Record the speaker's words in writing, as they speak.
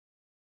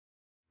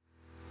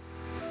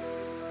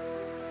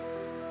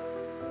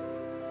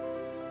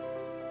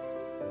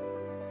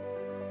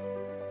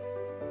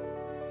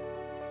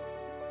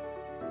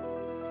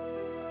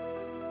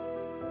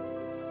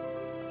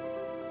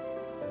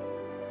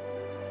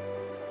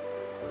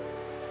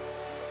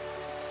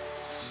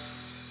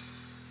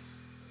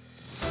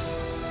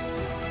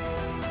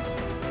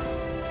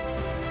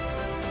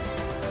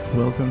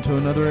Welcome to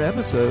another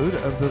episode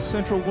of The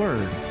Central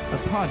Word, a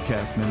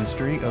podcast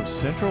ministry of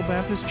Central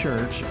Baptist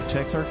Church,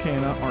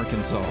 Texarkana,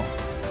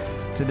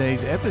 Arkansas.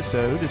 Today's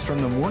episode is from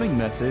the morning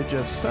message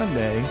of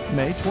Sunday,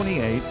 May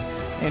 28th,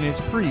 and is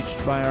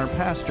preached by our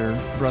pastor,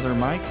 Brother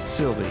Mike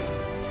Sylvie.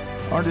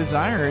 Our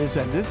desire is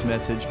that this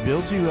message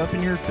builds you up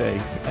in your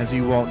faith as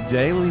you walk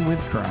daily with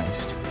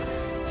Christ.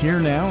 Here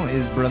now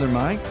is Brother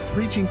Mike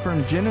preaching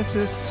from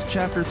Genesis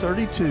chapter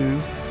 32,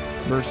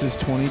 verses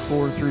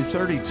 24 through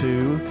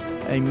 32,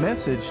 a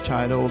message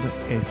titled,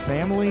 A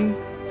Family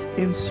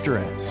in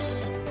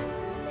Stress.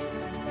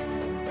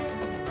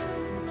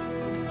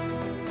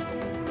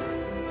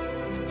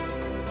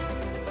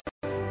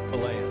 The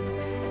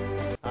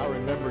Lamb. I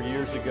remember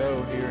years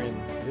ago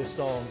hearing this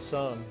song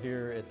sung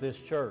here at this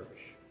church.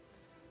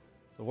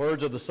 The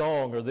words of the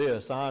song are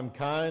this: I'm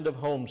kind of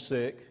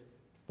homesick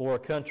for a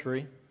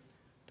country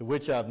to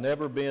which I've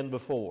never been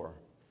before.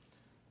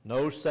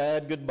 No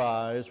sad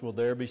goodbyes will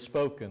there be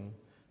spoken,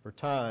 for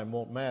time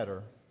won't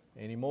matter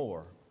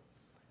anymore.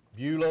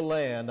 Beulah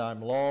land, I'm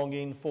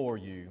longing for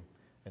you,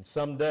 and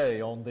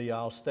someday on thee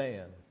I'll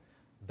stand.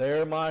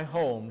 There my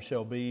home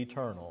shall be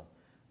eternal.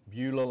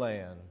 Beulah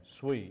land,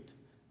 sweet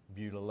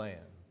Beulah land.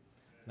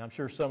 And I'm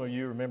sure some of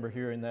you remember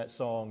hearing that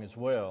song as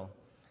well.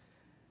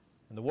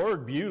 And the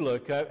word Beulah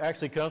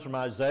actually comes from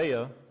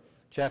Isaiah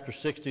chapter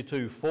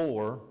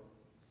 62:4,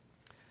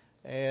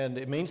 and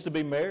it means to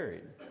be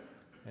married.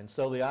 And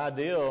so the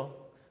ideal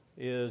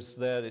is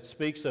that it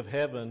speaks of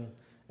heaven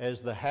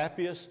as the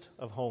happiest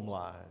of home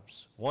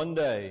lives. One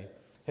day,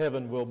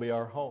 heaven will be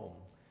our home,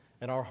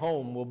 and our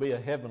home will be a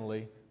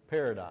heavenly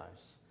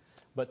paradise.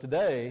 But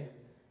today,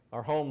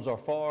 our homes are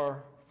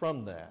far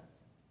from that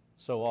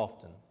so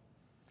often.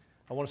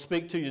 I want to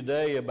speak to you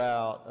today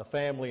about a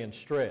family in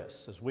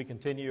stress. As we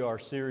continue our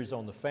series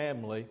on the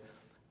family,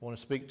 I want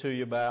to speak to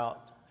you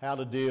about how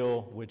to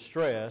deal with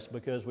stress,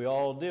 because we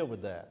all deal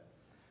with that.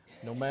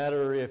 No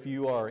matter if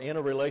you are in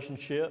a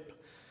relationship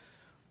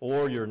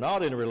or you're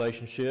not in a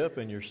relationship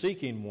and you're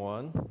seeking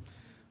one,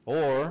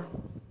 or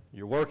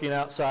you're working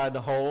outside the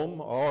home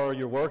or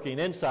you're working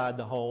inside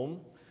the home,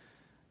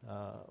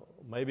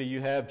 maybe you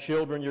have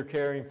children you're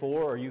caring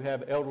for or you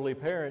have elderly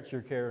parents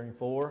you're caring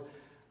for.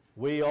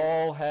 We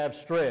all have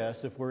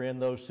stress if we're in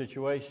those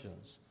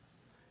situations.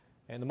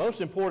 And the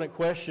most important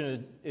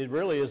question it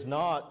really is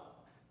not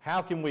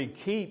how can we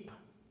keep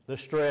the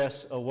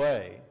stress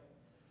away.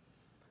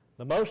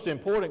 The most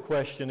important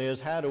question is,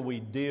 how do we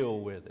deal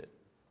with it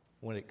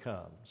when it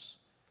comes?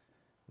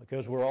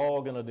 Because we're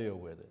all going to deal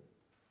with it.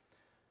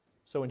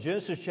 So in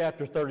Genesis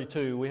chapter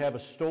 32, we have a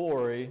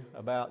story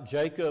about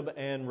Jacob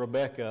and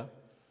Rebekah,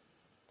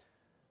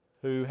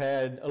 who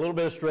had a little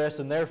bit of stress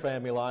in their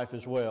family life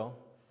as well.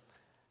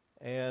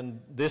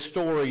 And this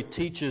story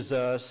teaches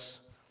us,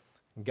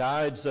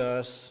 guides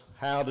us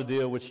how to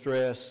deal with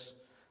stress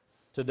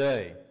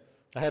today.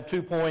 I have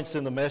 2 points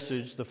in the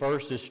message. The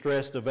first is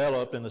stress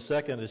developed, and the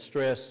second is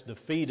stress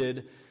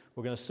defeated.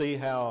 We're going to see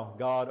how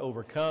God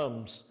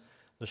overcomes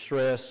the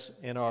stress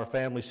in our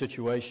family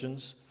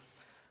situations.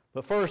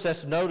 But first,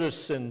 let's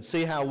notice and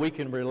see how we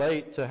can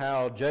relate to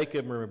how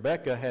Jacob and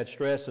Rebekah had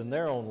stress in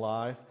their own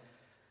life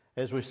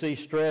as we see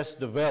stress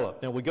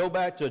develop. Now, we go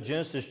back to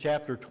Genesis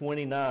chapter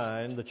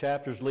 29, the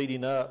chapters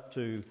leading up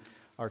to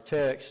our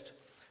text,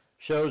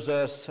 shows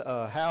us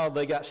how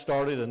they got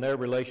started in their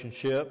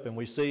relationship, and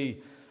we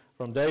see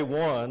from day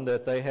one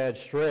that they had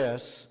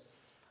stress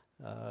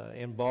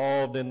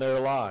involved in their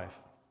life.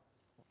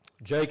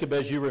 Jacob,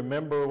 as you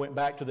remember, went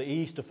back to the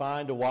east to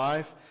find a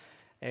wife,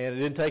 and it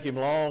didn't take him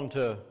long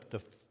to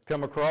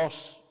come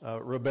across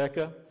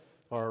Rebekah,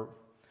 or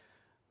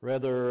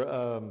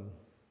rather,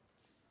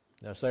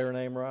 did I say her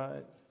name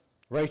right?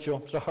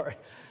 Rachel, sorry.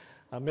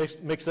 I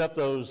mixed up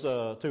those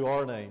two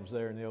R names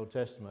there in the Old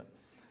Testament.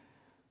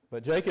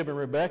 But Jacob and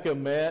Rebekah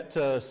met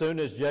as soon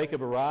as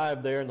Jacob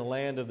arrived there in the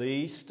land of the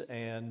east,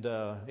 and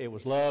it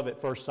was love at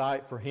first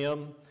sight for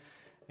him.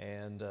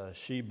 And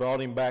she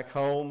brought him back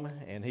home,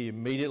 and he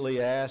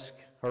immediately asked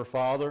her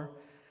father,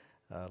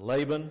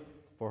 Laban,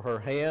 for her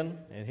hand.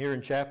 And here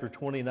in chapter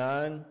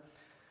 29,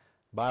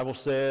 the Bible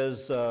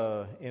says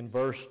in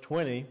verse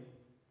 20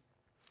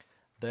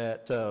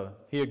 that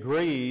he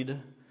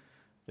agreed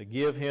to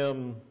give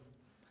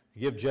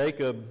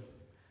Jacob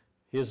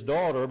his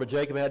daughter, but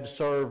Jacob had to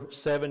serve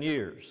 7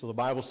 years. So the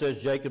Bible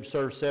says Jacob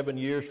served 7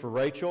 years for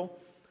Rachel,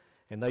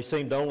 and they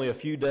seemed only a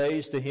few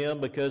days to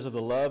him because of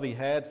the love he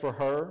had for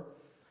her.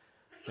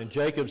 And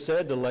Jacob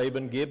said to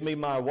Laban, give me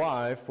my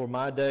wife, for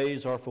my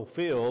days are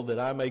fulfilled, that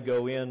I may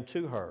go in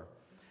to her.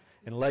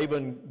 And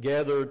Laban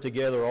gathered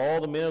together all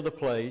the men of the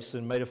place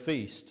and made a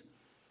feast.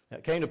 Now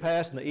it came to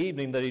pass in the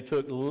evening that he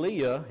took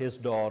Leah, his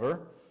daughter,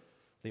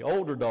 the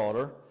older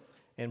daughter,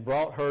 and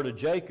brought her to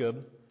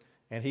Jacob.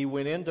 And he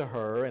went into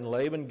her, and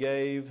Laban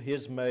gave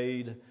his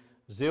maid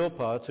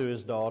Zilpah to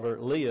his daughter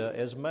Leah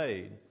as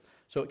maid.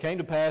 So it came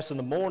to pass in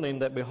the morning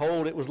that,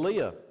 behold, it was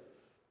Leah.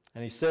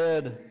 And he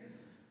said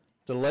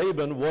to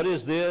Laban, what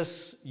is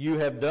this you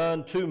have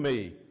done to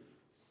me?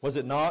 Was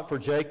it not for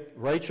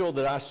Rachel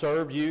that I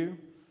served you?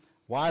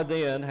 Why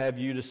then have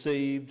you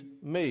deceived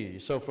me?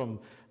 So from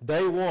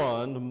day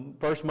one, the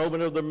first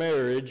moment of their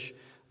marriage,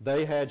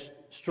 they had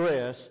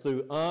stress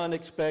through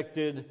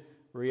unexpected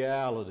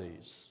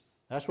realities.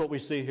 That's what we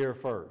see here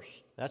first.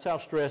 That's how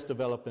stress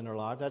developed in their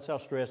life. That's how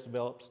stress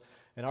develops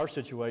in our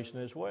situation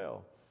as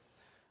well.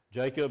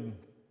 Jacob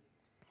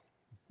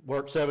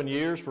worked 7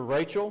 years for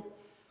Rachel.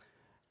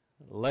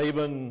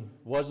 Laban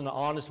wasn't an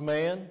honest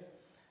man,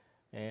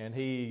 and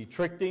he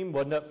tricked him,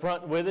 wasn't up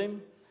front with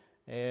him.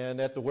 And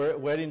at the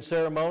wedding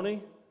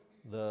ceremony,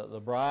 the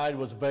bride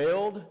was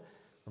veiled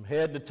from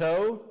head to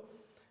toe.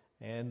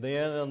 And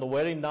then on the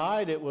wedding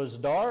night, it was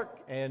dark,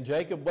 and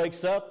Jacob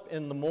wakes up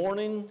in the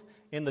morning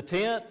in the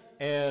tent,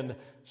 and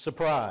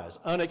surprise,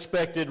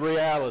 unexpected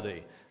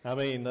reality. I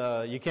mean,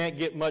 you can't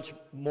get much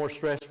more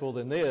stressful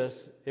than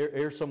this.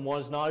 Here's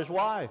someone's not his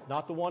wife,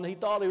 not the one he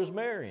thought he was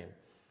marrying.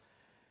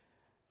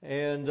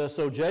 And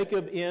so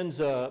Jacob ends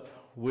up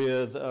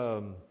with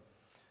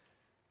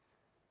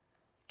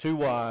 2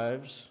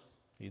 wives.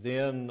 He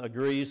then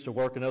agrees to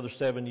work another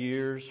 7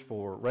 years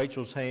for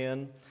Rachel's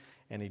hand,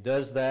 and he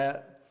does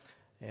that.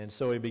 And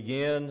so he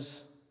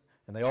begins,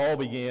 and they all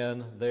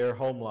begin their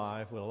home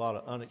life with a lot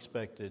of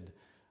unexpected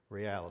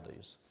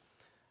realities.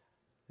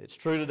 It's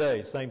true today.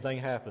 The same thing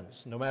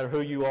happens. No matter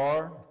who you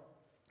are,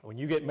 when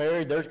you get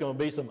married, there's going to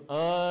be some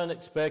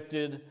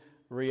unexpected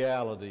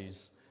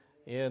realities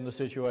in the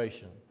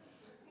situation.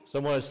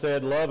 Someone has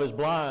said love is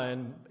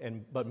blind,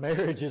 but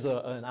marriage is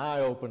an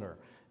eye-opener,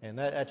 and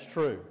that's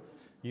true.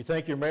 You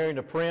think you're marrying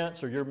a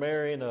prince or you're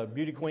marrying a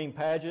beauty queen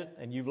pageant,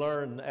 and you've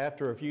learned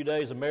after a few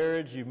days of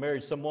marriage you've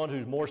married someone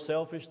who's more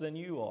selfish than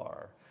you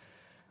are.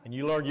 And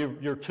you learn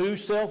you're two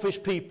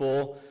selfish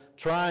people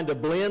trying to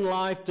blend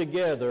life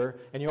together,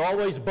 and you're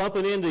always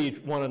bumping into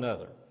one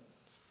another.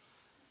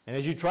 And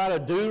as you try to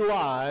do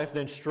life,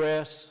 then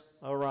stress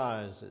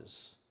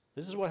arises.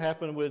 This is what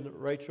happened with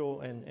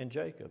Rachel and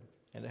Jacob,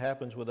 and it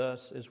happens with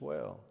us as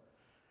well.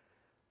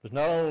 There's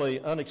not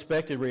only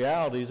unexpected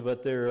realities,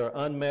 but there are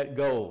unmet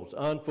goals,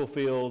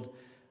 unfulfilled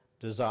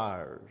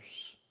desires.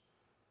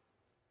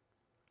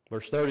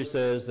 Verse 30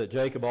 says that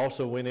Jacob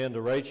also went in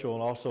to Rachel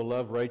and also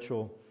loved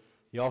Rachel.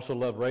 He also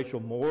loved Rachel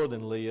more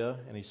than Leah,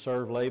 and he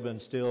served Laban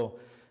still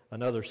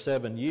another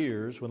 7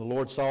 years. When the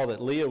Lord saw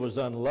that Leah was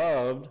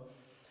unloved,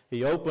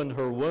 he opened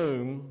her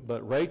womb,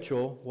 but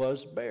Rachel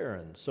was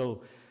barren.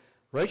 So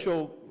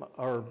Jacob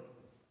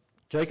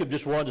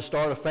just wanted to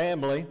start a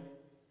family.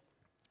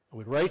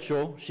 With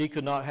Rachel, she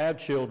could not have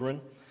children.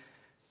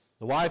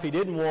 The wife he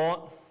didn't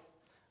want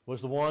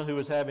was the one who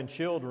was having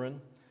children.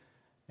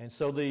 And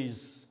so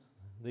these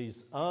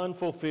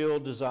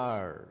unfulfilled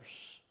desires,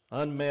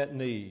 unmet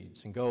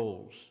needs and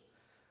goals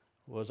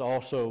was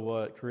also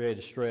what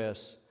created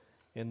stress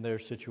in their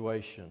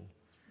situation.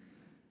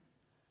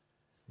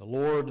 The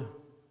Lord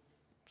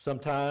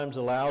sometimes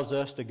allows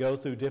us to go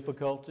through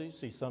difficulties.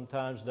 He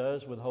sometimes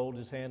does withhold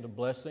his hand of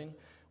blessing.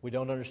 We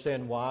don't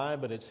understand why,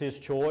 but it's his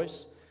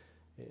choice.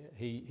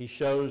 He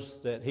shows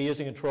that he is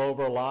in control of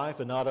our life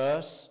and not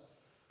us.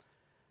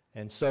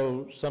 And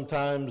so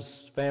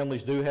sometimes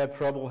families do have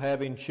trouble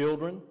having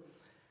children.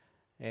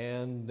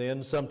 And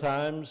then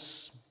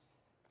sometimes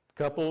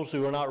couples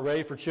who are not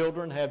ready for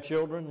children have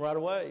children right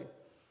away.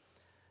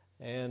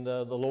 And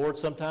the Lord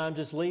sometimes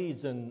just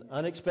leads in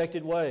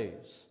unexpected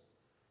ways.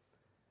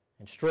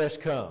 And stress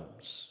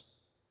comes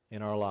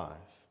in our life.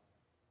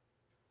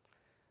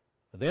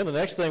 But then the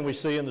next thing we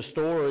see in the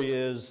story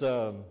is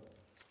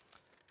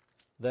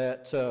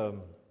that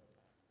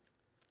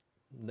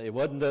it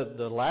wasn't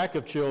the lack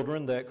of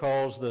children that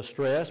caused the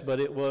stress, but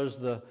it was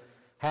the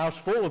house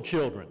full of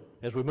children.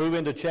 As we move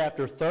into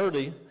chapter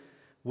 30,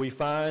 we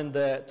find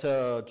that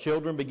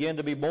children begin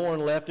to be born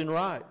left and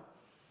right.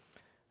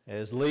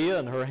 As Leah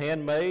and her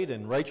handmaid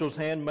and Rachel's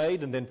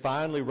handmaid, and then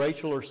finally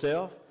Rachel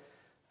herself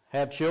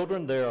have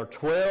children, there are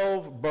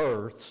 12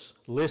 births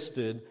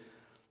listed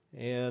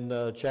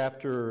in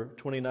chapter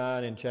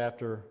 29 and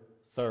chapter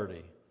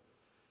 30.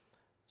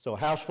 So a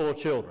house full of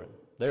children,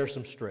 there's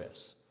some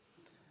stress.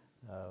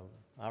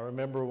 I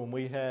remember when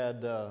we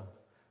had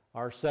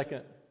our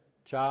second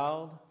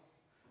child.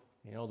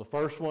 You know, the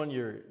first one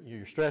you're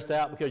stressed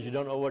out because you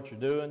don't know what you're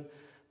doing,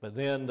 but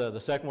then the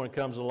second one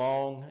comes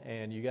along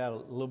and you got a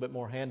little bit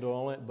more handle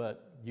on it,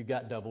 but you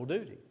got double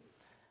duty,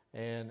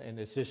 and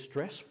it's just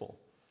stressful.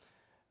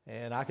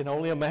 And I can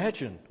only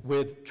imagine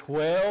with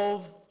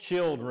 12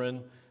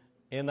 children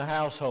in the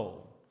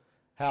household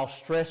how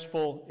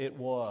stressful it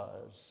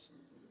was.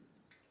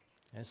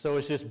 And so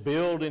it's just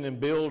building and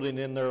building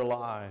in their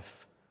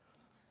life.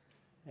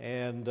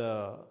 And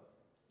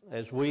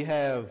as we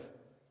have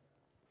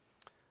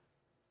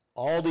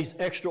all these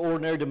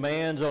extraordinary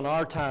demands on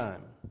our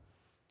time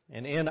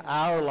and in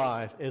our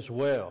life as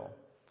well,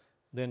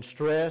 then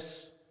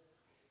stress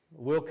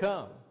will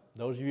come.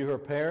 Those of you who are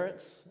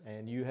parents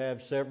and you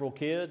have several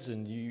kids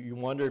and you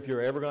wonder if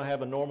you're ever going to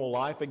have a normal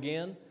life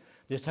again,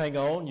 just hang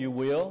on, you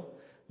will.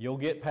 You'll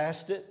get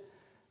past it.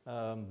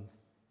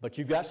 But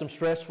you've got some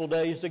stressful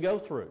days to go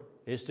through.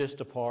 It's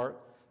just a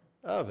part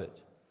of it.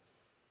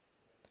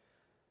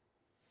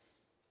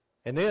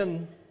 And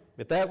then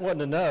If that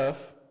wasn't enough,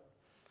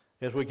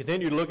 as we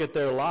continue to look at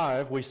their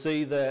life, we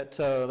see that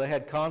they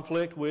had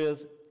conflict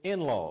with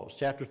in-laws.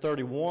 Chapter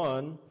 30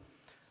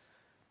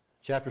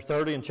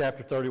 and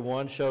chapter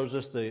 31 shows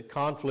us the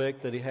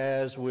conflict that he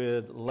has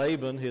with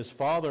Laban, his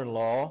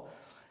father-in-law.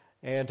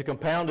 And to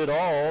compound it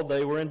all,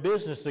 they were in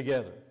business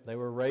together. They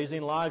were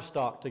raising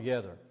livestock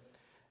together.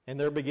 And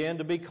there began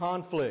to be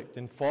conflict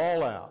and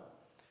fallout.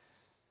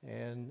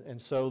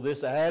 And so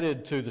this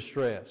added to the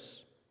stress.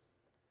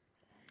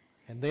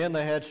 And then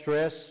they had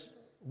stress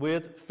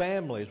with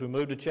family. As we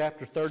move to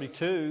chapter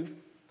 32,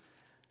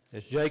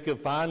 as Jacob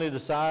finally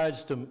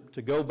decides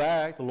to go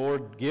back, the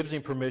Lord gives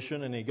him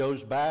permission, and he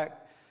goes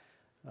back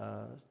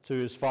to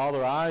his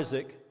father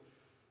Isaac.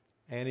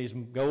 And he's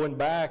going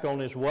back on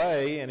his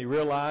way, and he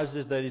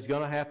realizes that he's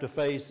going to have to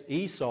face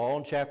Esau.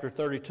 And chapter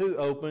 32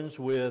 opens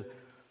with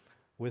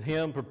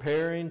him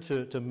preparing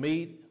to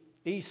meet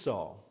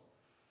Esau.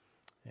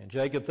 And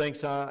Jacob thinks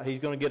he's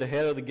going to get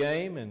ahead of the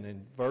game. And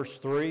in verse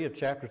 3 of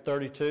chapter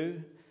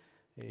 32,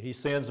 he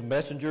sends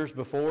messengers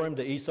before him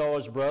to Esau,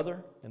 his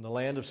brother, in the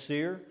land of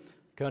Seir,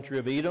 country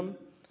of Edom.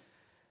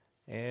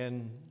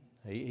 And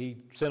he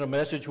sent a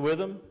message with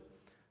him,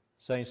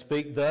 saying,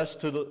 "Speak thus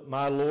to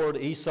my lord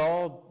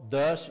Esau,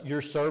 thus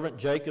your servant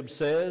Jacob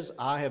says,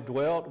 I have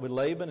dwelt with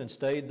Laban and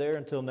stayed there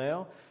until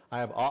now. I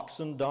have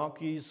oxen,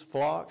 donkeys,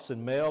 flocks,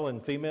 and male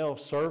and female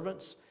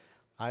servants.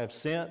 I have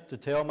sent to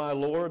tell my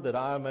lord that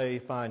I may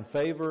find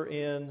favor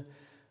in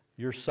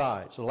your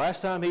sight." So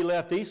last time he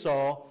left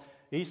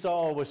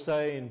Esau was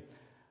saying,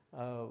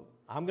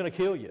 I'm going to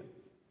kill you.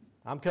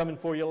 I'm coming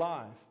for your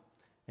life.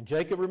 And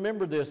Jacob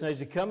remembered this, and as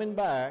he's coming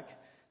back,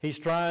 he's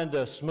trying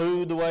to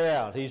smooth the way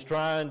out. He's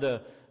trying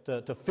to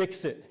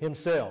fix it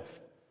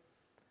himself.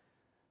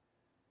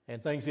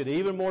 And things get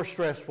even more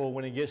stressful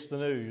when he gets the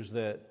news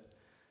that,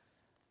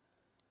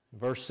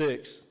 verse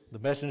 6, the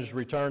messengers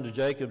returned to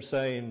Jacob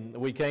saying,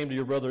 "We came to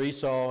your brother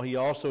Esau. He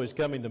also is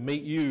coming to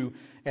meet you,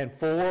 and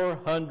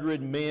 400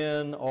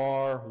 men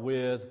are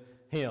with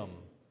him."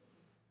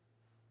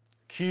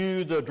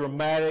 Cue the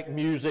dramatic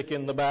music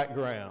in the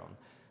background.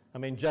 I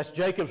mean, just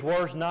Jacob's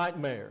worst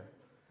nightmare.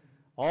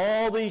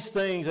 All these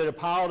things that have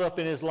piled up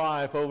in his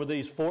life over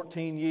these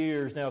 14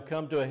 years now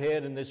come to a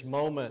head in this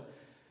moment,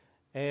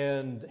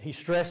 and he's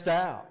stressed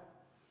out.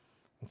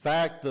 In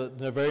fact,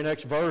 the very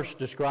next verse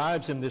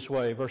describes him this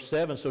way, verse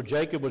 7, "So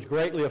Jacob was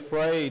greatly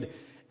afraid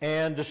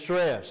and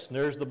distressed." And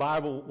there's the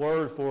Bible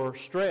word for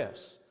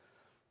stress.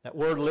 That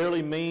word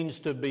literally means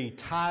to be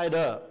tied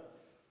up.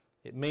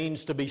 It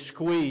means to be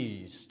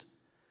squeezed.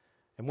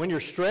 And when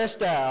you're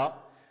stressed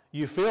out,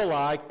 you feel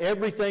like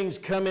everything's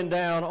coming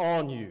down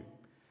on you.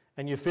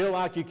 And you feel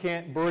like you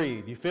can't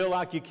breathe. You feel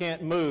like you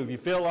can't move. You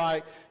feel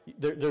like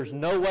there's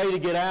no way to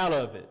get out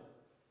of it.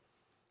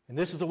 And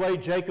this is the way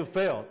Jacob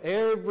felt.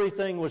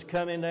 Everything was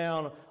coming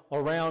down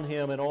around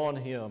him and on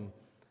him.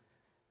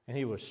 And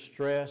he was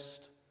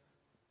stressed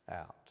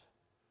out.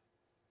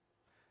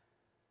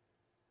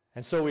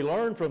 And so we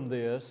learn from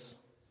this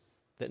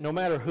that no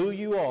matter who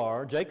you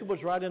are, Jacob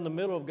was right in the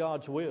middle of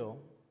God's will.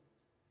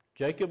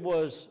 Jacob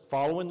was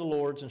following the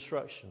Lord's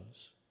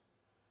instructions.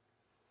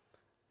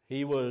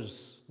 He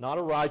was not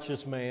a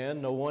righteous man.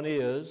 No one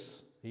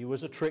is. He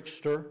was a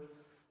trickster.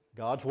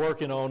 God's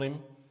working on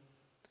him.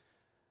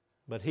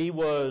 But he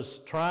was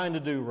trying to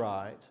do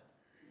right.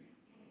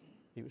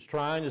 He was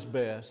trying his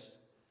best.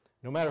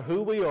 No matter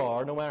who we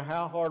are, no matter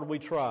how hard we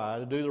try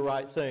to do the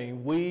right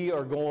thing, we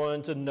are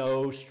going to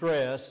know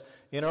stress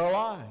in our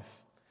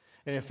life.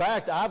 And in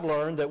fact, I've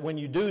learned that when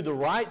you do the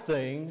right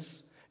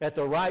things at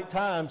the right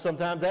time,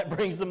 sometimes that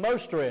brings the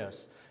most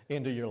stress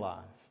into your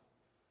life.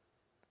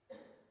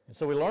 And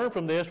so we learn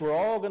from this, we're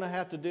all going to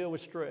have to deal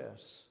with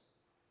stress.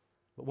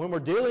 But when we're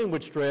dealing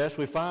with stress,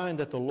 we find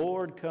that the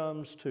Lord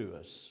comes to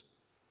us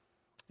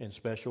in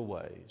special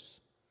ways.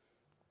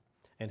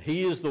 And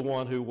He is the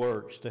one who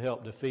works to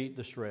help defeat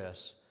the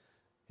stress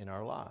in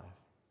our life.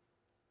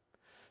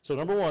 So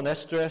number one, that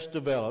stress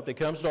developed. It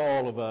comes to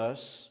all of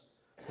us,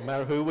 no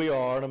matter who we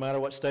are, no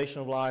matter what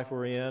station of life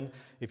we're in.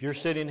 If you're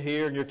sitting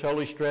here and you're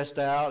totally stressed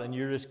out and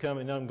you're just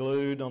coming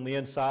unglued on the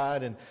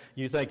inside and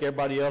you think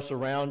everybody else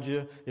around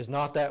you is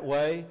not that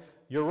way,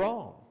 you're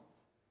wrong.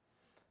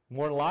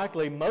 More than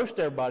likely, most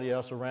everybody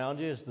else around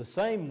you is the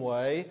same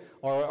way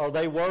or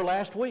they were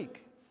last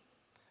week.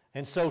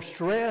 And so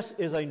stress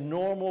is a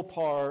normal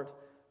part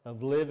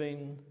of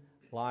living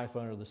life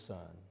under the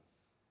sun.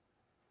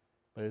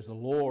 But it's the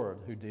Lord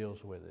who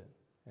deals with it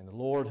and the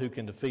Lord who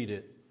can defeat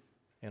it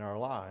in our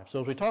lives.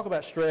 So as we talk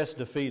about stress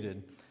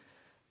defeated,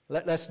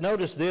 let's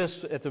notice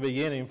this at the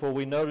beginning before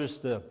we notice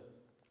the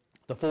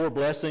four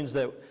blessings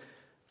that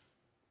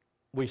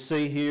we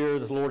see here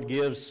the Lord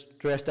gives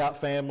stressed out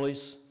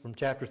families from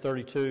chapter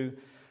 32.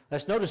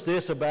 Let's notice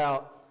this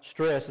about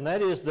stress, and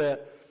that is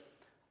that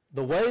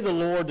the way the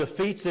Lord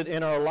defeats it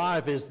in our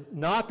life is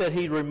not that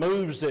He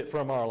removes it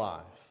from our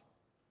life.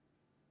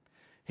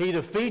 He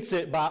defeats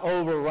it by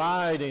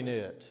overriding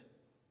it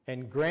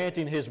and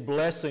granting His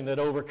blessing that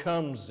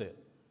overcomes it.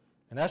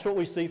 And that's what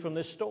we see from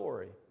this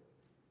story.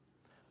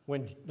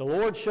 When the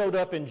Lord showed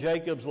up in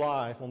Jacob's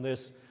life on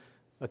this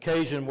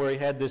occasion where he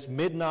had this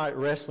midnight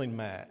wrestling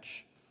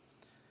match.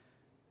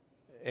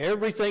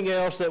 Everything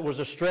else that was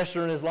a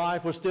stressor in his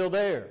life was still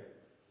there.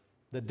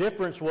 The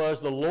difference was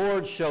the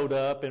Lord showed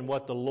up in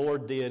what the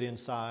Lord did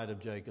inside of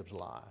Jacob's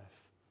life.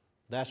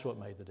 That's what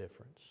made the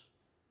difference.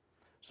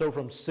 So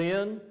from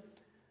sin,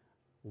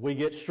 we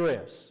get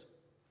stress.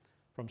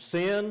 From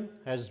sin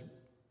has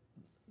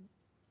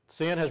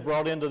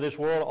brought into this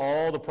world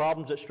all the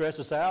problems that stress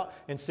us out,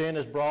 and sin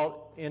has brought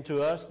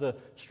into us the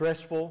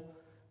stressful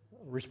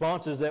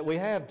responses that we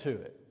have to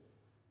it.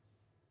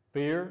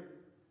 Fear,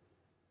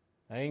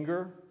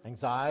 anger,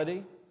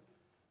 anxiety,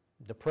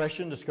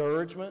 depression,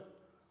 discouragement,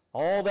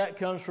 all that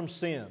comes from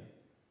sin.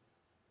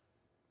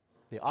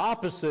 The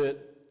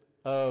opposite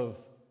of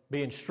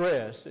being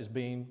stressed is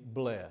being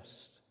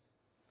blessed.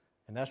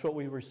 And that's what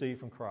we receive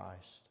from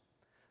Christ.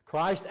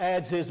 Christ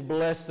adds His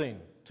blessing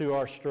to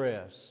our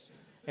stress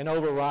and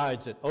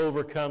overrides it,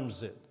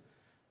 overcomes it,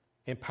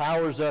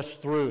 empowers us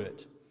through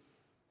it.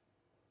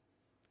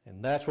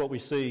 And that's what we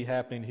see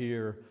happening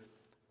here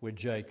with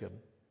Jacob.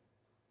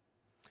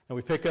 And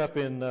we pick up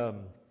in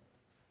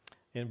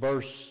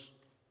verse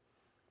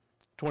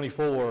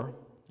 24,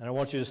 and I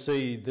want you to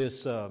see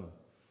this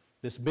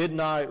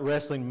midnight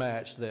wrestling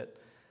match that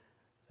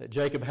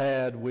Jacob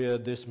had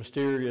with this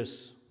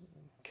mysterious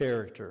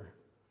character.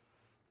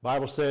 The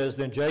Bible says,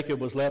 "Then Jacob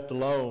was left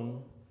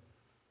alone,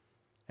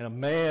 and a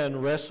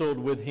man wrestled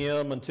with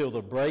him until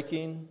the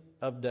breaking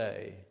of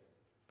day.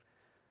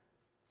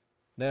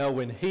 Now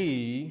when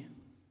the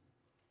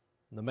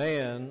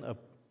man,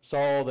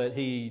 saw that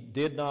he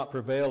did not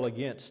prevail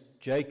against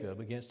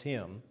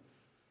him,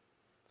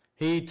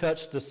 he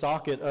touched the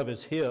socket of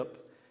his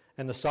hip,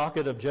 and the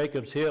socket of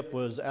Jacob's hip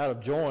was out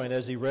of joint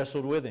as he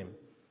wrestled with him.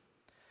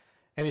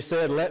 And he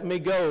said, 'Let me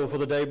go, for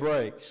the day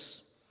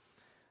breaks.'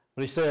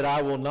 But he said,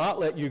 'I will not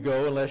let you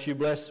go unless you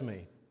bless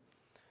me.'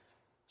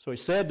 So he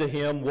said to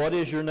him, 'What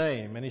is your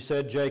name?' And he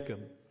said,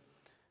 'Jacob.'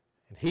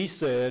 And he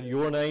said,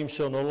 'Your name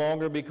shall no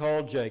longer be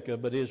called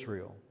Jacob, but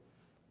Israel.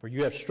 For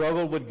you have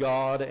struggled with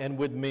God and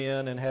with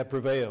men and have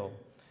prevailed.'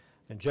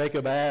 And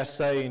Jacob asked,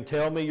 saying,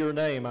 'Tell me your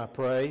name, I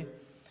pray.'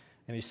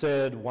 And he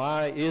said,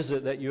 'Why is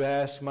it that you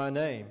ask my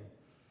name?'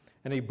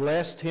 And he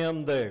blessed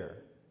him there.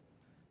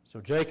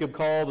 So Jacob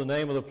called the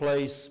name of the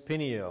place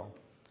Peniel,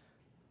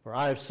 for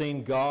I have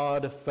seen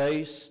God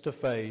face to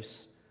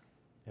face,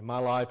 and my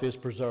life is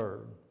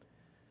preserved.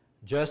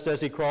 Just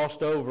as he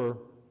crossed over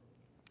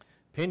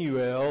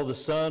Penuel, the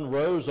sun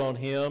rose on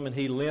him, and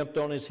he limped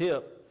on his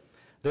hip.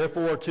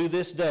 Therefore, to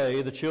this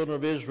day, the children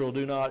of Israel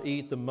do not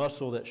eat the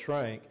muscle that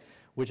shrank,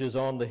 which is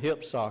on the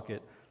hip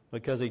socket,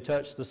 because he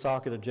touched the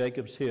socket of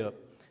Jacob's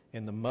hip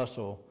and the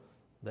muscle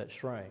that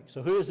shrank."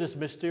 So who is this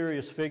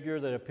mysterious figure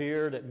that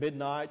appeared at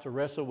midnight to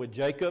wrestle with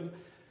Jacob?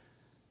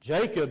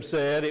 Jacob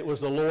said it was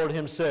the Lord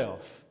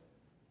Himself.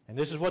 And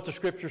this is what the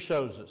Scripture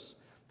shows us,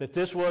 that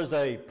this was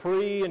a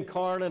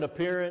pre-incarnate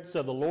appearance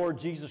of the Lord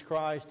Jesus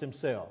Christ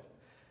Himself,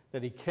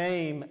 that He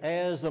came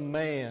as a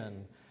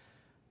man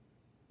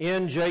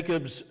in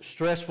Jacob's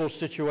stressful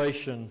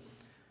situation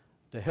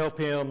to help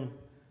him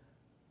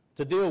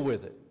to deal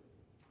with it.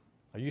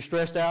 Are you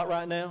stressed out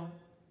right now?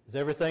 Is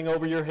everything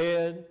over your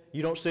head?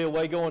 You don't see a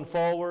way going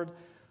forward?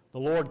 The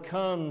Lord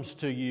comes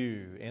to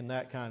you in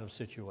that kind of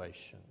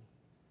situation.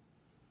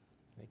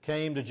 He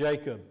came to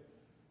Jacob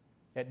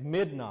at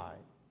midnight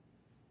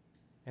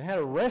and had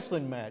a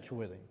wrestling match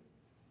with him.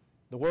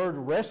 The word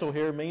wrestle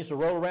here means to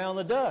roll around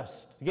in the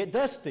dust, to get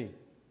dusty.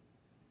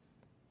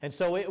 And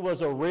so it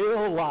was a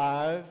real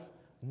live,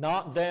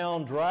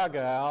 knock-down,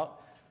 drag-out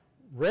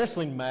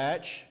wrestling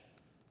match,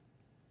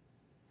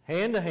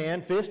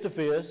 hand-to-hand,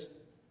 fist-to-fist,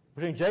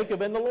 between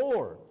Jacob and the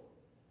Lord.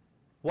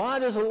 Why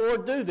does the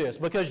Lord do this?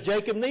 Because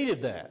Jacob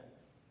needed that.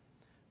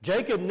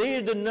 Jacob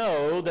needed to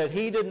know that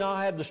he did not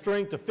have the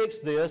strength to fix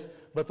this,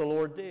 but the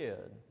Lord did.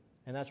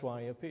 And that's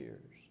why He appears.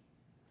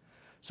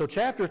 So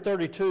chapter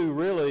 32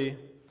 really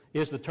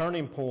is the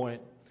turning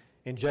point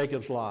in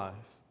Jacob's life.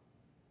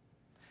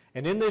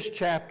 And in this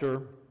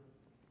chapter,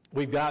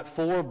 we've got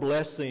 4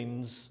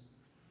 blessings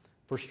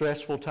for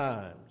stressful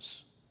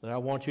times that I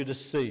want you to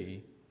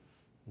see.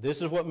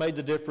 This is what made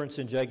the difference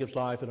in Jacob's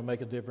life. It'll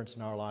make a difference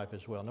in our life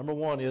as well. Number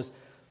 1 is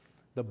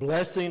the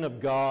blessing of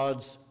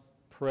God's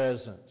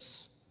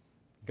presence.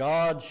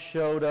 God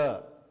showed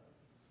up.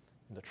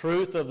 And the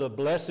truth of the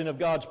blessing of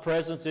God's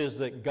presence is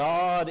that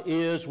God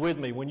is with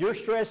me. When you're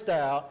stressed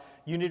out,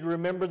 you need to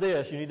remember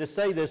this. You need to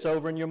say this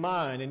over in your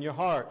mind, in your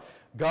heart.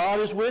 God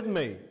is with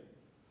me.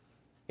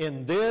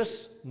 In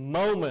this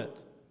moment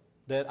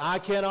that I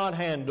cannot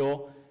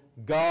handle,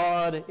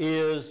 God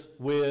is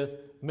with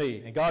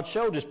me. And God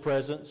showed His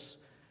presence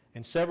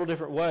in several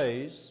different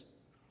ways.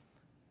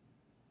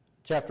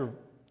 Chapter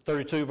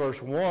 32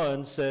 verse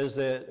 1 says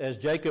that as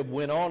Jacob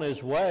went on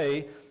his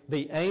way,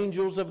 the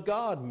angels of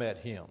God met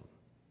him.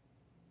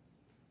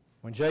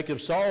 When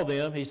Jacob saw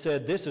them, he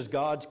said, "This is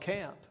God's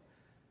camp."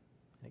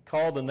 He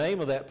called the name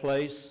of that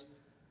place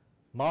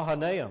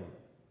Mahanaim.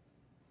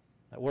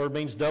 That word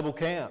means double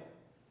camp.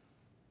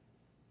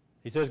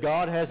 He says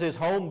God has His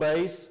home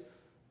base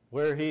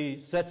where He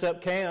sets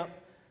up camp,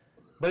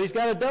 But He's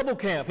got a double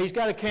camp. He's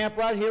got a camp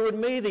right here with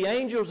me. The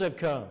angels have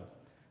come.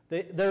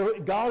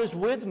 God is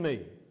with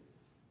me.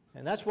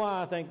 And that's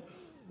why I think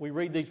we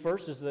read these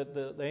verses that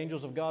the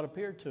angels of God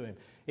appeared to him.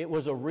 It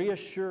was a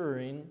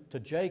reassuring to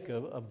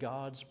Jacob of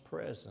God's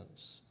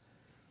presence.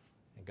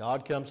 And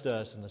God comes to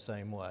us in the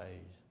same way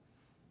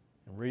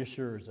and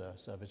reassures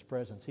us of His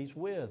presence. He's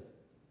with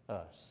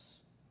us.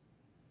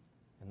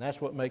 And that's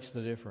what makes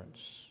the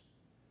difference.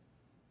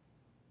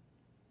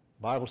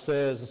 The Bible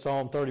says in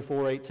Psalm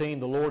 34:18,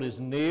 the Lord is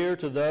near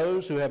to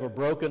those who have a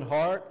broken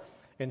heart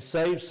and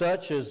save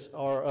such as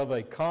are of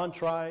a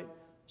contrite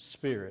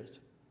spirit.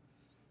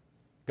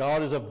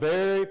 God is a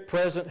very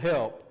present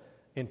help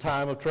in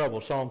time of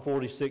trouble. Psalm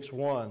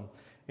 46:1.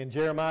 In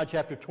Jeremiah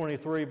chapter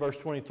 23, verse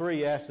 23,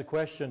 he asks the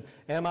question,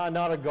 am I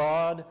not a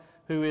God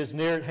who is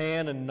near at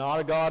hand and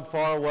not a God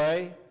far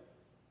away?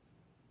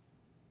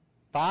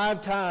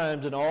 5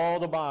 times in all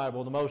the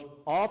Bible, the most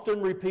often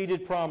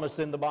repeated promise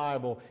in the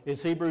Bible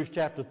is Hebrews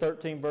chapter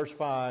 13, verse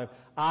 5,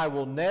 I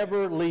will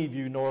never leave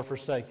you nor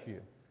forsake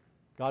you.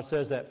 God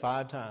says that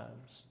 5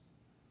 times.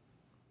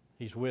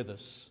 He's with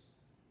us.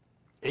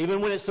 Even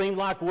when it seems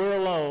like we're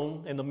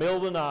alone in the middle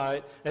of the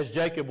night, as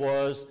Jacob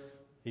was,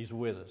 He's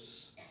with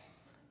us.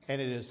 And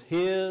it is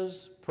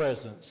His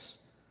presence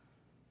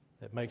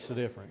that makes the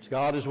difference.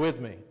 God is with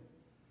me.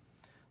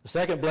 The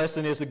second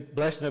blessing is the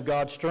blessing of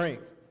God's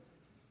strength.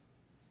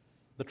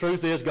 The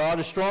truth is, God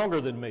is stronger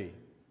than me.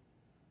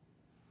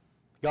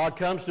 God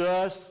comes to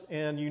us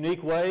in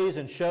unique ways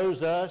and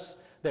shows us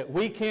that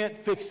we can't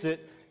fix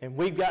it and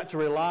we've got to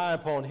rely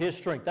upon His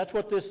strength. That's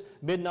what this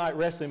midnight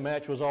wrestling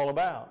match was all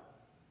about.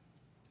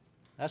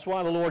 That's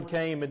why the Lord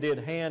came and did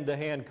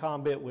hand-to-hand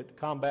combat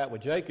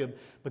with Jacob,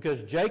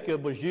 because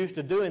Jacob was used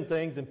to doing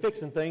things and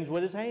fixing things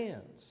with his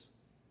hands.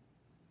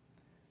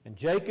 And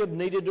Jacob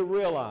needed to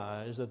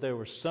realize that there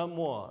was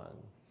someone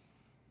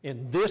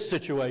in this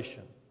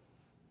situation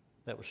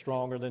that was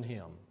stronger than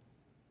him,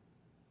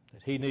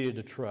 that he needed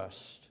to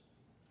trust.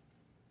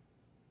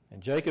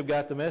 And Jacob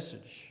got the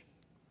message.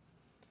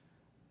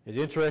 It's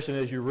interesting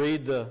as you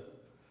read the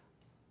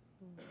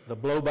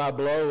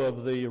blow-by-blow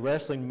of the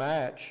wrestling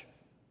match.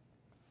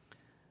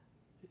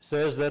 It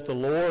says that the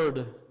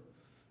Lord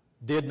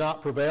did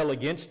not prevail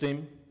against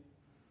him.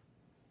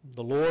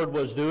 The Lord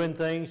was doing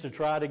things to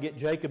try to get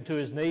Jacob to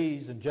his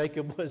knees, and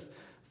Jacob was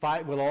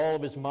fighting with all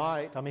of his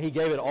might. I mean, he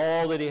gave it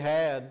all that he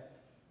had.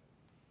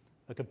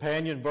 A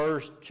companion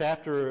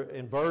chapter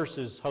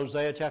is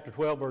Hosea chapter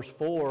 12, verse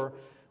 4,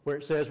 where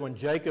it says, when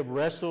Jacob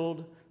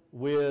wrestled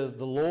with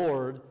the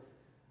Lord,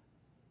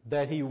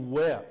 that he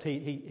wept.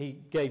 He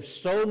gave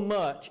so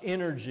much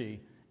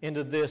energy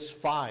into this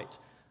fight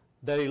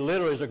that he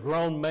literally, as a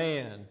grown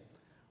man,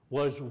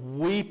 was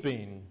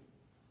weeping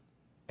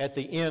at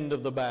the end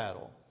of the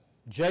battle.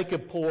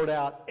 Jacob poured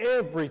out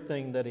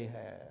everything that he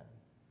had.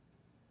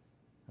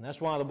 And that's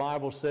why the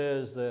Bible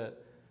says that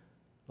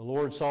the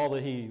Lord saw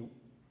that he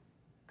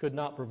could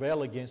not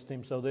prevail against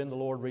him, so then the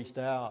Lord reached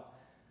out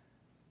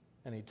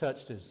and He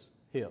touched his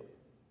hip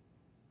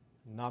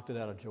and knocked it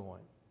out of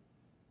joint.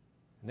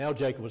 Now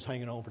Jacob was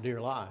hanging on for dear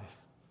life.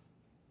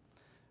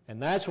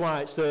 And that's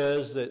why it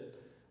says that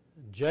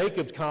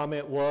Jacob's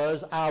comment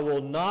was, I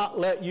will not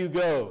let you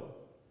go.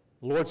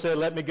 The Lord said,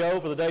 let me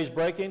go, for the day's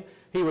breaking.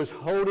 He was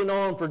holding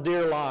on for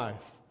dear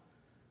life.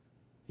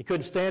 He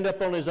couldn't stand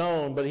up on his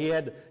own, but he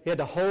had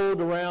to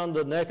hold around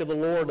the neck of the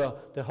Lord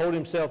to hold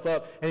himself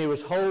up. And he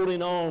was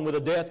holding on with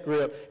a death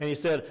grip. And he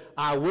said,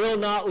 I will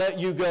not let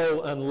you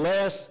go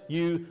unless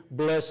you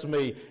bless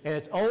me. And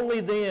it's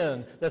only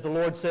then that the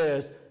Lord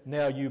says,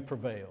 now you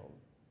prevailed.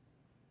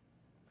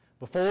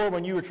 Before,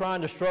 when you were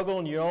trying to struggle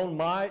in your own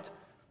might,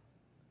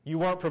 you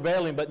weren't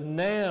prevailing. But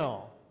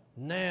now,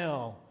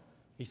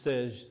 He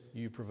says,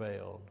 you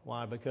prevailed.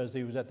 Why? Because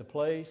he was at the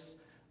place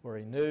where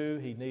he knew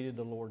he needed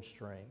the Lord's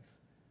strength.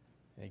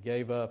 And he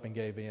gave up and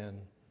gave in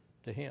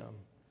to Him.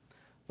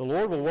 The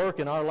Lord will work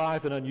in our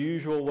life in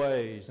unusual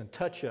ways and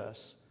touch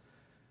us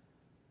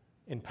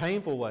in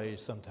painful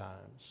ways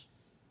sometimes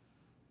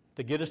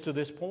to get us to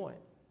this point,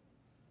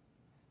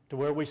 to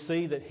where we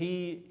see that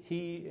He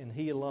and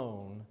He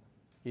alone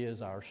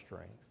is our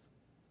strength.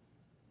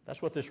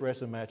 That's what this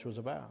wrestling match was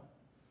about.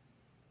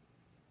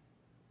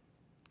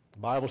 The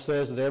Bible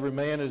says that every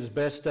man at his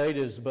best state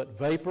is but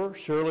vapor.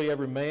 Surely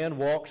every man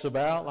walks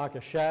about like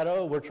a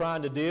shadow. We're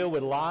trying to deal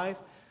with life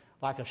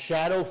like a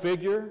shadow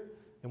figure,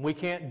 and we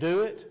can't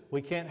do it.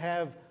 We can't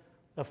have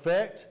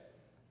effect.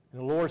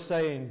 And the Lord's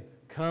saying,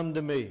 come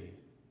to me.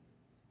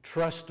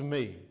 Trust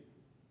me.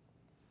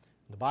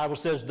 The Bible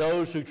says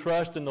those who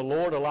trust in the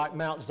Lord are like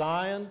Mount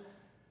Zion,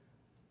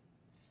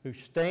 who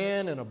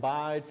stand and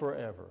abide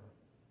forever.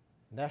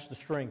 And that's the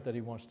strength that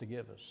He wants to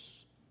give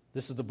us.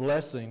 This is the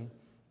blessing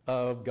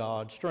of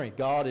God's strength.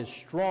 God is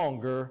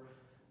stronger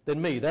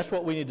than me. That's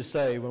what we need to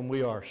say when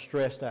we are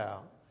stressed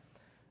out.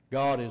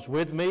 God is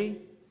with me,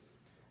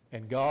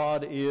 and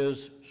God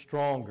is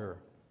stronger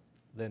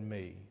than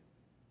me.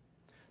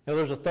 Now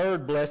there's a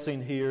third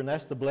blessing here, and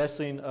that's the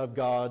blessing of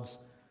God's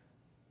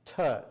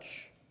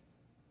touch.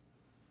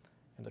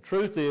 And the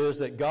truth is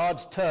that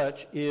God's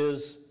touch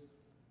is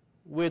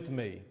with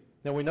me.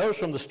 Now we notice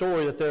from the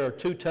story that there are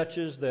two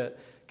touches that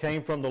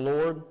came from the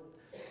Lord.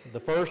 The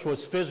first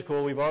was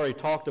physical. We've already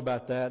talked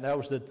about that. That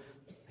was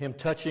him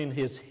touching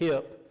his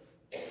hip,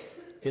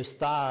 his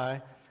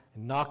thigh,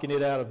 and knocking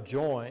it out of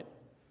joint.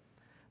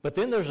 But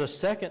then there's a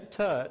second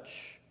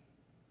touch,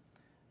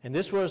 and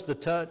this was the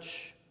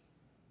touch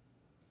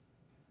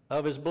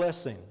of his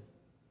blessing.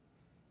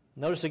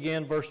 Notice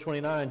again verse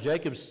 29.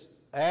 Jacob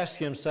asked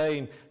him,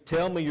 saying,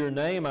 "Tell me your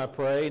name, I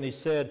pray." And he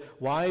said,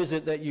 "Why is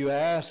it that you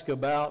ask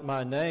about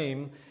my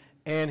name?"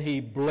 And he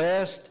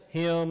blessed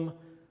him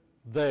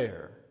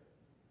there.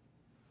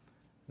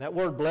 That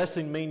word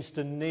blessing means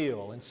to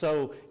kneel. And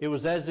so it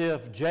was as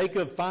if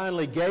Jacob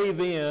finally gave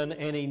in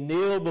and he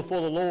kneeled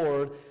before the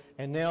Lord,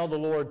 and now the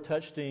Lord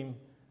touched him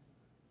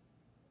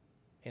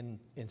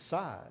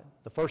inside.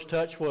 The first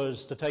touch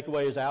was to take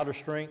away his outer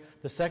strength.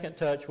 The second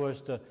touch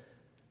was to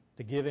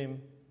give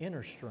him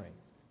inner strength.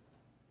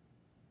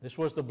 This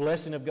was the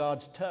blessing of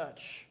God's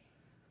touch,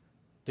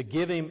 to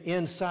give him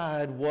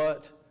inside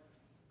what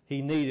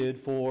he needed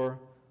for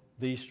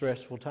these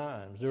stressful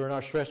times. During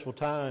our stressful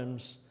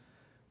times,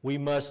 we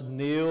must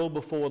kneel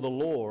before the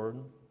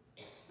Lord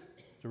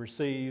to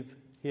receive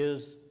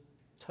his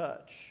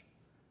touch,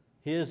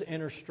 his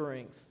inner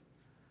strength,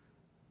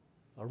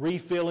 a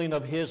refilling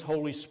of his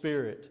Holy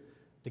Spirit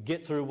to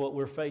get through what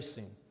we're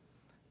facing,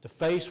 to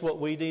face what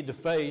we need to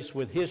face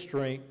with his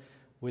strength,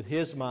 with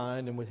his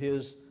mind, and with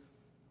his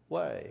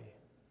way.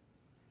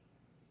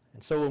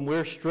 And so when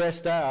we're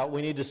stressed out,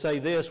 we need to say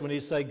this. We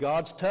need to say,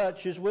 God's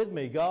touch is with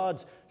me.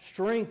 God's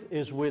strength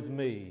is with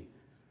me.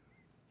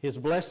 His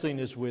blessing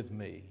is with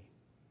me.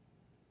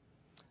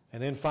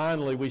 And then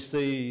finally, we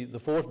see the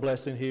fourth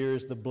blessing here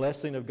is the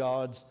blessing of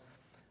God's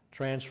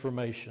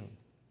transformation.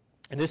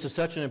 And this is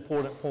such an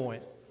important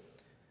point.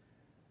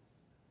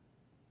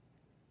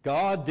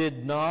 God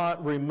did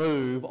not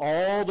remove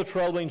all the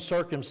troubling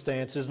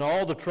circumstances and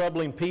all the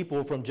troubling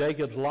people from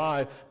Jacob's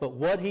life, but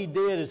what he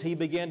did is he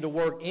began to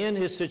work in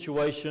his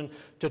situation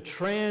to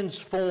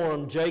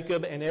transform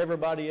Jacob and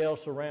everybody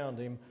else around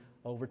him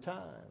over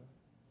time.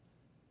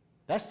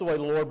 That's the way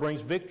the Lord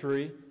brings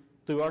victory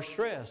through our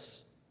stress.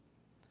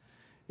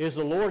 Is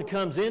the Lord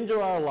comes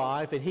into our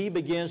life and he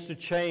begins to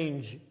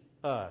change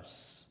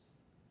us.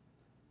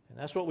 And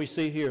that's what we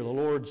see here, the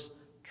Lord's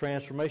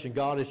transformation.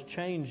 God is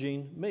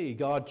changing me.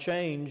 God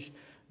changed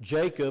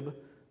Jacob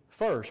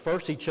first.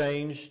 First he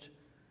changed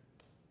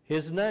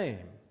his name.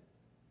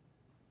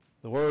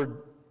 The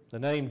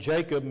name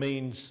Jacob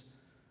means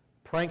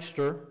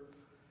prankster.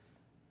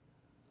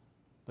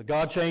 But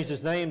God changed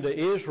his name to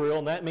Israel,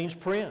 and that means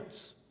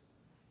prince.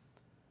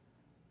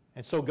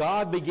 And so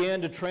God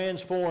began to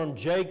transform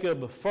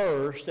Jacob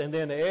first, and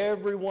then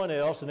everyone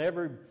else and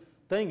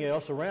everything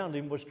else around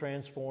him was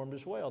transformed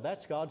as well.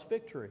 That's God's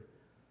victory.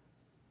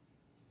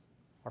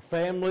 Our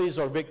families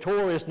are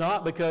victorious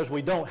not because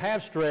we don't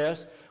have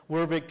stress.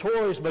 We're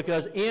victorious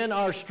because in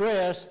our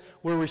stress,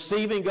 we're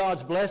receiving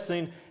God's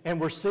blessing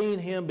and we're seeing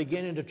him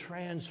beginning to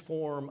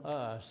transform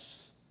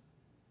us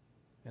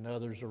and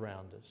others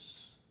around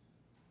us.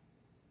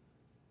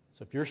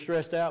 So if you're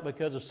stressed out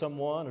because of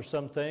someone or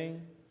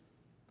something,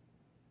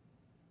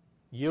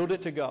 yield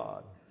it to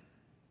God.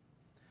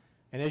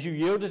 And as you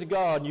yield it to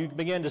God, you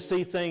begin to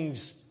see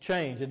things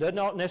change. It does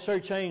not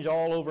necessarily change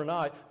all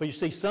overnight, but you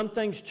see some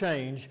things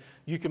change.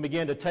 You can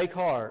begin to take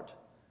heart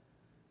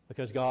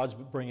because God's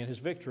bringing his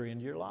victory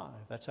into your life.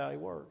 That's how he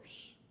works.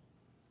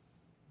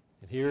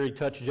 And here he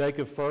touched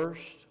Jacob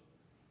first.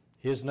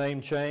 His name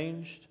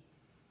changed.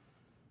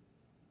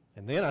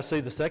 And then I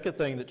see the second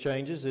thing that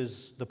changes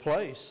is the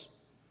place.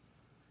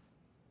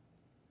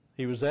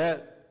 He was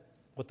at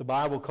what the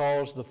Bible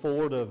calls the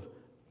ford of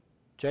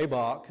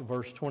Jabbok,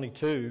 verse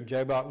 22.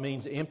 Jabbok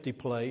means empty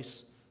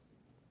place.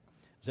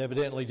 It's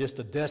evidently just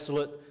a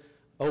desolate,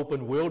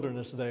 open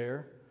wilderness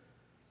there.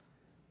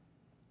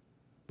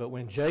 But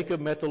when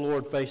Jacob met the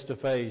Lord face to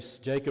face,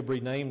 Jacob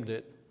renamed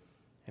it,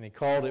 and he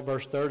called it,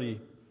 verse 30,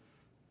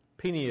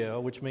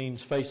 Peniel, which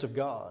means face of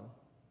God.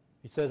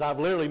 He says, I've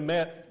literally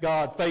met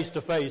God face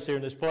to face here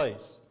in this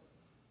place.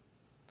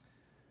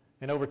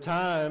 And over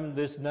time,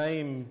 this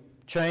name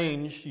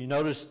changed. You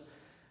notice,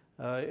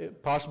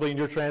 possibly in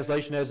your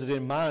translation as it is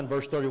in mine,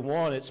 verse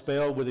 31, it's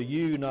spelled with a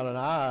U, not an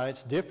I.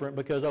 It's different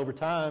because over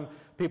time,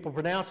 people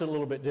pronounce it a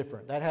little bit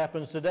different. That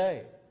happens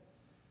today.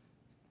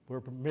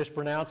 We're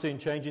mispronouncing,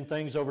 changing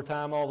things over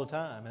time all the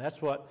time. And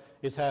that's what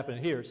is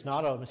happening here. It's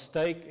not a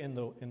mistake in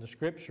the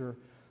Scripture.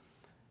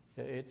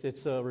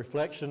 It's a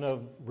reflection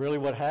of really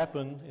what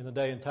happened in the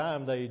day and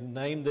time. They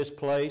named this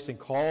place and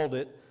called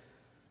it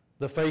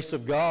the face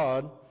of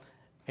God.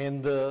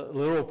 And the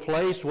little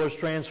place was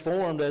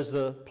transformed as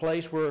the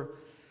place where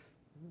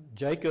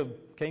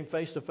Jacob came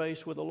face to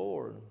face with the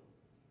Lord.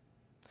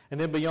 And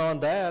then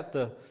beyond that,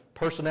 the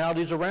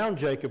personalities around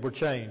Jacob were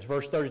changed.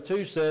 Verse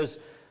 32 says,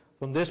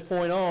 from this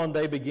point on,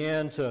 they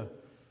began to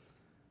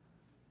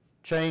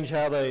change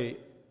how they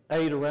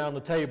ate around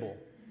the table.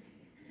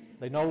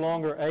 They no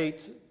longer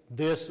ate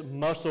this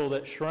muscle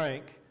that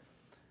shrank,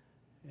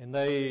 And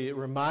they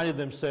reminded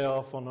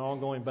themselves on an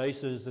ongoing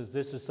basis that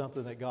this is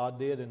something that God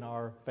did in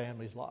our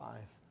family's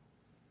life.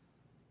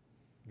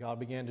 God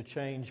began to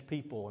change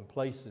people and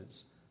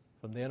places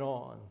from then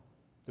on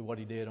to what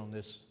He did on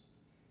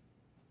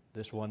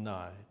this one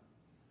night.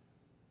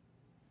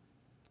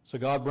 So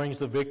God brings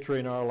the victory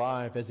in our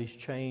life as He's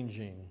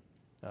changing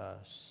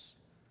us.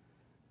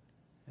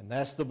 And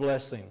that's the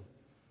blessing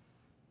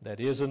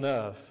that is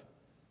enough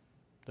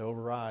to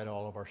override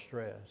all of our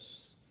stress.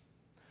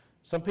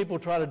 Some people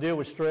try to deal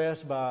with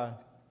stress by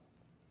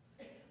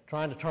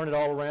trying to turn it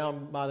all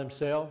around by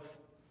themselves.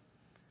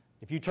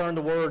 If you turn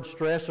the word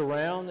stress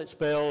around, it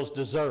spells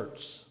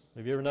desserts.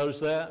 Have you ever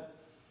noticed that?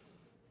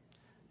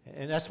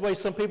 And that's the way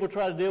some people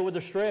try to deal with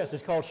their stress.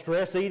 It's called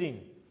stress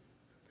eating.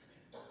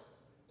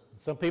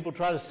 Some people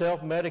try to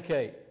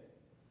self-medicate.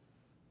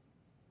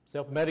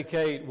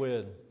 Self-medicate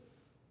with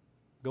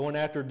going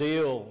after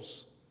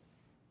deals,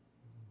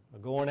 or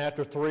going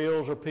after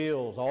thrills or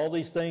pills. All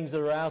these things that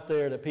are out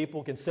there that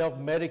people can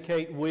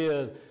self-medicate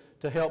with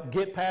to help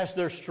get past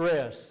their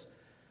stress.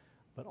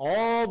 But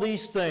all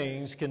these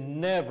things can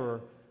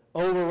never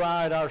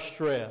override our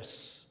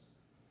stress.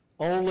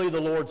 Only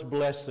the Lord's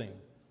blessing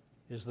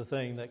is the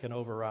thing that can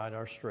override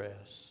our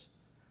stress.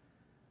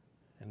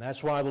 And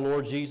that's why the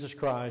Lord Jesus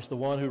Christ, the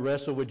one who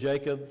wrestled with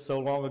Jacob so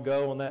long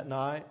ago on that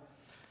night,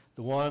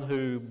 the one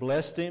who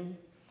blessed him,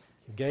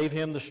 gave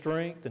him the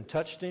strength and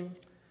touched him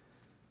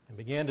and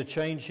began to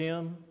change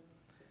him,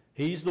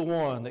 He's the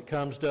one that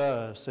comes to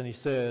us and He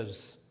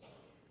says,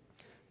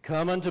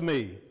 "Come unto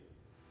me,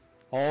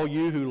 all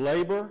you who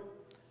labor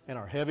and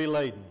are heavy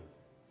laden,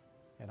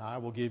 and I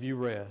will give you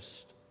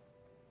rest.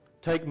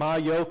 Take my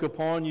yoke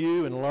upon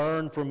you and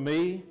learn from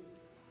me,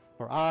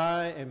 for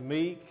I am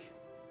meek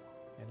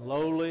and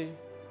lowly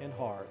in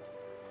heart,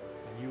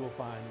 and you will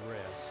find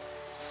rest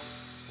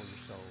for your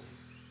souls."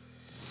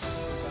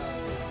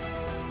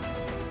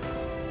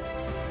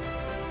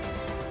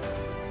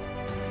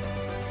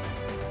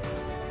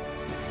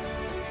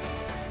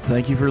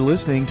 Thank you for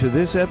listening to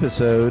this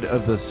episode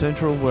of The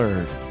Central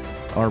Word.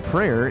 Our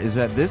prayer is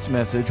that this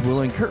message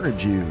will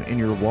encourage you in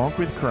your walk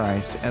with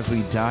Christ as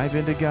we dive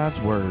into God's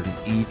Word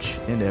each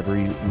and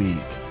every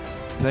week.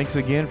 Thanks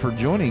again for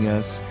joining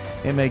us,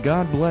 and may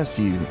God bless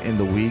you in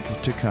the week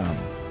to come.